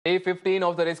Day 15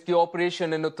 of the rescue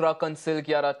operation in Uttarakhand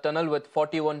Silkyara tunnel with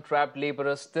 41 trapped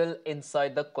laborers still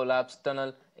inside the collapsed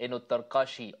tunnel in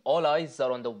Uttarkashi. All eyes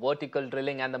are on the vertical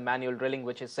drilling and the manual drilling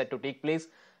which is set to take place,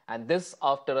 and this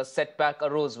after a setback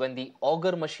arose when the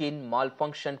auger machine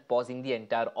malfunctioned, pausing the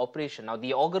entire operation. Now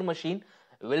the auger machine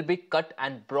will be cut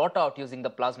and brought out using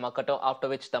the plasma cutter, after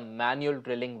which the manual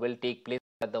drilling will take place.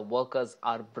 That the workers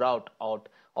are brought out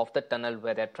of the tunnel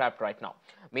where they're trapped right now.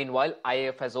 Meanwhile,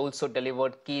 IAF has also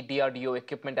delivered key DRDO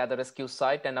equipment at the rescue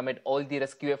site, and amid all the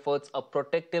rescue efforts, a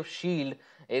protective shield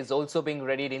is also being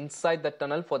readied inside the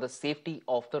tunnel for the safety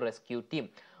of the rescue team.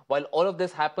 While all of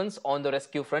this happens on the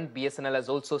rescue front, BSNL has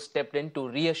also stepped in to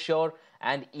reassure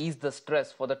and ease the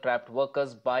stress for the trapped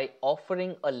workers by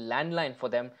offering a landline for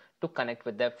them to connect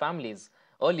with their families.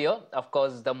 Earlier, of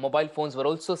course, the mobile phones were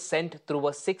also sent through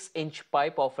a 6-inch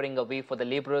pipe, offering a way for the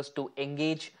laborers to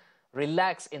engage,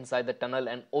 relax inside the tunnel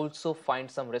and also find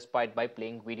some respite by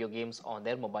playing video games on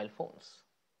their mobile phones.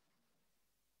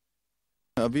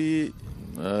 अभी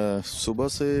सुबह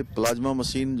से plasma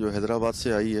machine जो हैदराबाद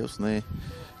से आई है उसने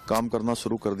काम करना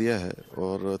शुरू कर दिया है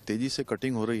और तेज़ी से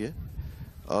कटिंग हो रही है।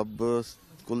 अब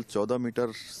कुल 14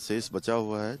 मीटर शेष बचा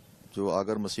हुआ है जो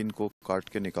आगर मशीन को काट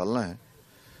के निकालना है।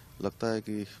 लगता है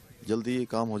कि जल्दी ये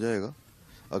काम हो जाएगा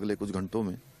अगले कुछ घंटों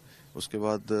में। उसके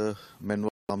बाद मैनुअल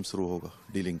काम शुरू होगा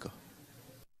डीलिंग का।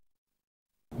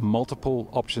 Multiple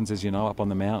options, as you know, up on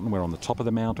the mountain. We're on the top of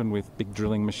the mountain with big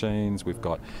drilling machines. We've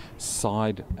got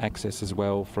side access as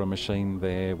well for a machine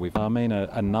there. It's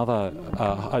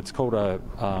called a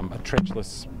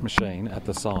trenchless machine at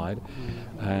the side,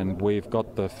 and we've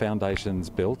got the foundations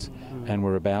built, and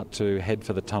we're about to head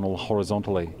for the tunnel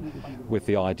horizontally with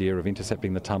the idea of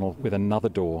intercepting the tunnel with another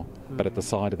door, but at the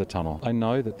side of the tunnel. I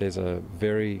know that there's a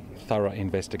very thorough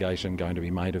investigation going to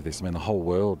be made of this. I mean, the whole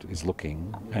world is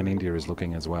looking, and India is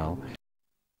looking as well.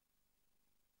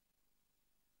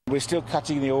 We're still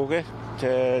cutting the auger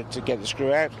to get the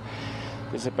screw out.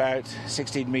 There's about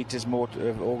 16 metres more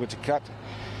of auger to cut.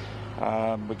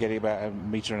 We're getting about a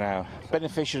metre an hour.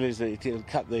 Beneficial is that it'll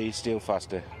cut the steel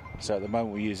faster. So at the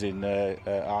moment we're using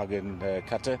argon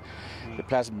cutter. The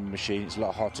plasma machine is a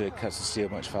lot hotter, it cuts the steel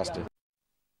much faster.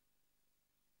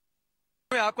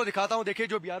 मैं आपको दिखाता हूं, देखिए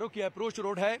जो बियारो की approach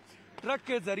road है, truck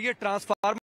के जरिए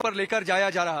ट्रांसफार्मर पर लेकर जाया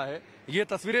जा रहा है। ये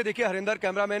तस्वीरें देखिए, हरिंदर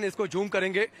कैमरामैन इसको जूम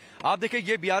करेंगे। आप देखिए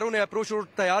ये बियारो ने अप्रोच रोड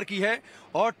तैयार की है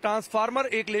और ट्रांसफार्मर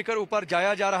एक लेकर ऊपर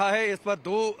जाया जा रहा है। इस पर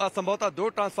संभवतः दो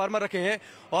ट्रांसफार्मर रखे हैं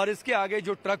और इसके आगे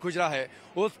जो ट्रक गुजरा है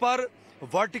उस पर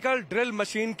वर्टिकल ड्रिल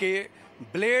मशीन के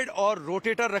ब्लेड और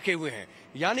रोटेटर रखे हुए हैं।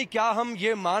 यानी क्या हम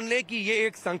ये मान लें कि ये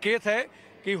एक संकेत है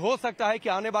कि हो सकता है कि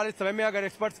आने वाले समय में अगर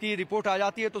एक्सपर्ट्स की रिपोर्ट आ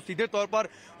जाती है तो सीधे तौर पर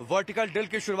वर्टिकल ड्रिल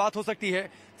की शुरुआत हो सकती है।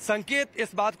 संकेत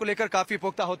इस बात को लेकर काफी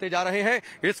पुख्ता होते जा रहे हैं।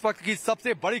 इस वक्त की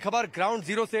सबसे बड़ी खबर ग्राउंड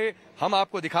जीरो से हम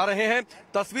आपको दिखा रहे हैं।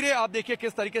 तस्वीरें आप देखिए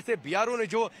किस तरीके से बीआरओ ने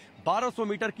जो 1200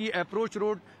 मीटर की अप्रोच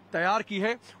रोड तैयार की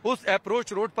है, उस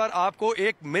अप्रोच रोड पर आपको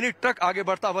एक मिनी ट्रक आगे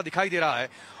बढ़ता हुआ दिखाई दे रहा है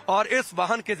और इस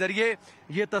वाहन के जरिए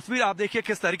ये तस्वीर आप देखिए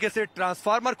किस तरीके से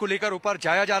ट्रांसफार्मर को लेकर ऊपर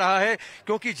जाया जा रहा है,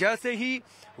 क्योंकि जैसे ही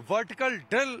वर्टिकल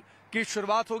ड्रिल की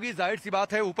शुरुआत होगी, जाहिर सी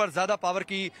बात है ऊपर ज्यादा पावर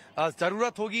की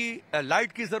जरूरत होगी,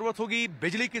 लाइट की जरूरत होगी,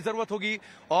 बिजली की जरूरत होगी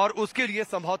और उसके लिए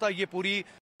संभवतः ये पूरी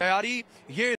तैयारी,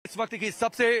 ये इस वक्त की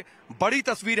सबसे बड़ी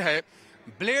तस्वीर है।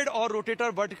 ब्लेड और रोटेटर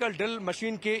वर्टिकल ड्रिल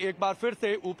मशीन के एक बार फिर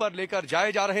से ऊपर लेकर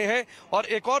जाए जा रहे हैं और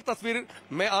एक और तस्वीर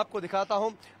मैं आपको दिखाता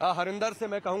हूं। हरिंदर से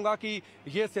मैं कहूंगा कि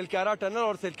ये सिलक्यारा टनल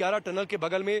और सिलक्यारा टनल के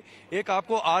बगल में एक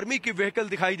आपको आर्मी की व्हीकल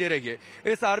दिखाई दे रही है।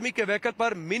 इस आर्मी के व्हीकल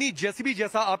पर मिनी जेसीबी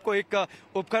जैसा आपको एक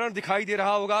उपकरण दिखाई दे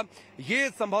रहा होगा। ये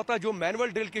संभवतः जो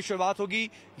मैनुअल ड्रिल की शुरुआत होगी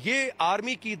ये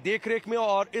आर्मी की देखरेख में,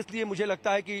 और इसलिए मुझे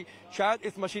लगता है कि शायद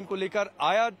इस मशीन को लेकर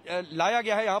लाया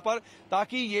गया है यहाँ पर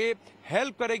ताकि ये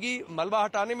हेल्प करेगी मलबा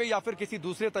हटाने में या फिर किसी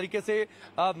दूसरे तरीके से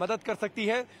मदद कर सकती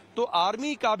है। तो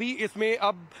आर्मी का भी इसमें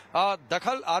अब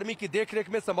दखल, आर्मी की देखरेख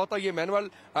में संभवतः ये मैनुअल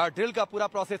ड्रिल का पूरा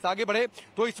प्रोसेस आगे बढ़े।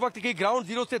 तो इस वक्त की ग्राउंड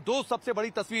जीरो से दो सबसे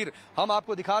बड़ी तस्वीर हम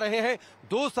आपको दिखा रहे हैं,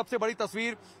 दो सबसे बड़ी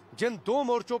तस्वीर जिन दो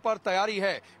मोर्चों पर तैयारी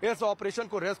है इस ऑपरेशन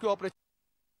को, rescue operation.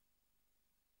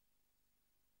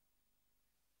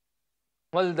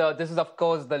 Well, this is of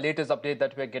course the latest update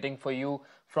that we're getting for you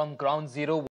from ground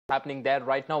zero. What's happening there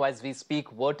right now as we speak,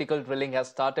 vertical drilling has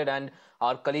started, and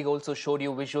our colleague also showed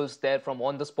you visuals there from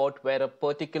on the spot where a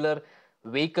particular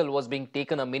vehicle was being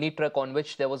taken, a mini truck on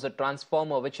which there was a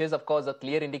transformer, which is of course a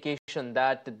clear indication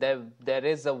that there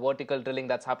is a vertical drilling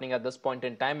that's happening at this point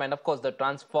in time. And of course the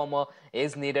transformer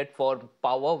is needed for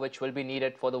power, which will be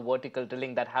needed for the vertical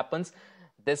drilling that happens.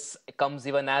 This comes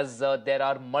even as there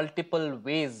are multiple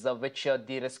ways which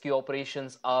the rescue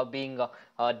operations are being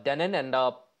done in, and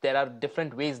there are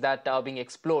different ways that are being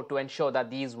explored to ensure that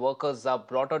these workers are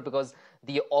brought out, because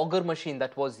the auger machine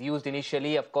that was used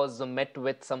initially, of course, met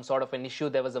with some sort of an issue.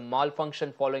 There was a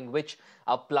malfunction, following which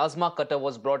a plasma cutter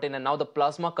was brought in, and now the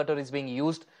plasma cutter is being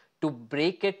used to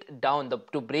break it down,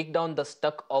 to break down the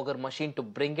stuck auger machine, to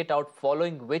bring it out,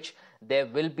 following which there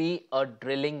will be a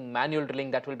drilling, manual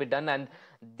drilling that will be done. And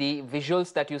the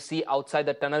visuals that you see outside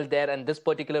the tunnel there, and this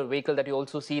particular vehicle that you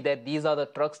also see there, these are the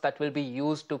trucks that will be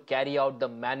used to carry out the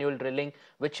manual drilling,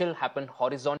 which will happen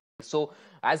horizontally. So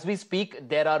as we speak,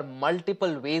 there are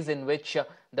multiple ways in which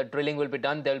the drilling will be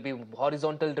done. There will be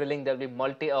horizontal drilling, there will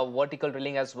be vertical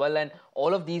drilling as well, and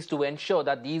all of these to ensure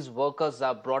that these workers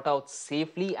are brought out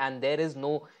safely and there is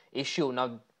no issue.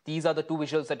 Now, these are the two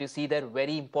visuals that you see there,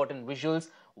 very important visuals.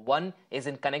 One is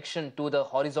in connection to the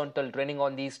horizontal drilling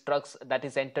on these trucks that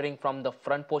is entering from the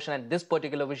front portion, and this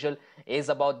particular visual is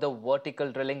about the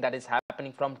vertical drilling that is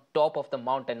happening from top of the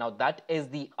mountain. Now, that is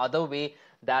the other way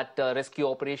that rescue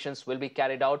operations will be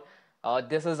carried out.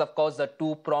 This is, of course, the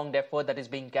two-pronged effort that is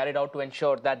being carried out to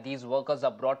ensure that these workers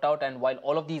are brought out. And while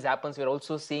all of these happens, we're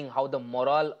also seeing how the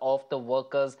morale of the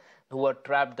workers who are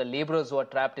trapped, the laborers who are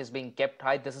trapped, is being kept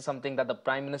high. This is something that the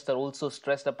Prime Minister also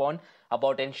stressed upon,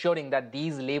 about ensuring that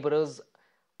these laborers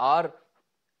are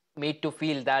made to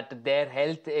feel that their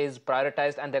health is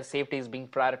prioritized and their safety is being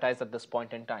prioritized at this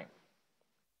point in time.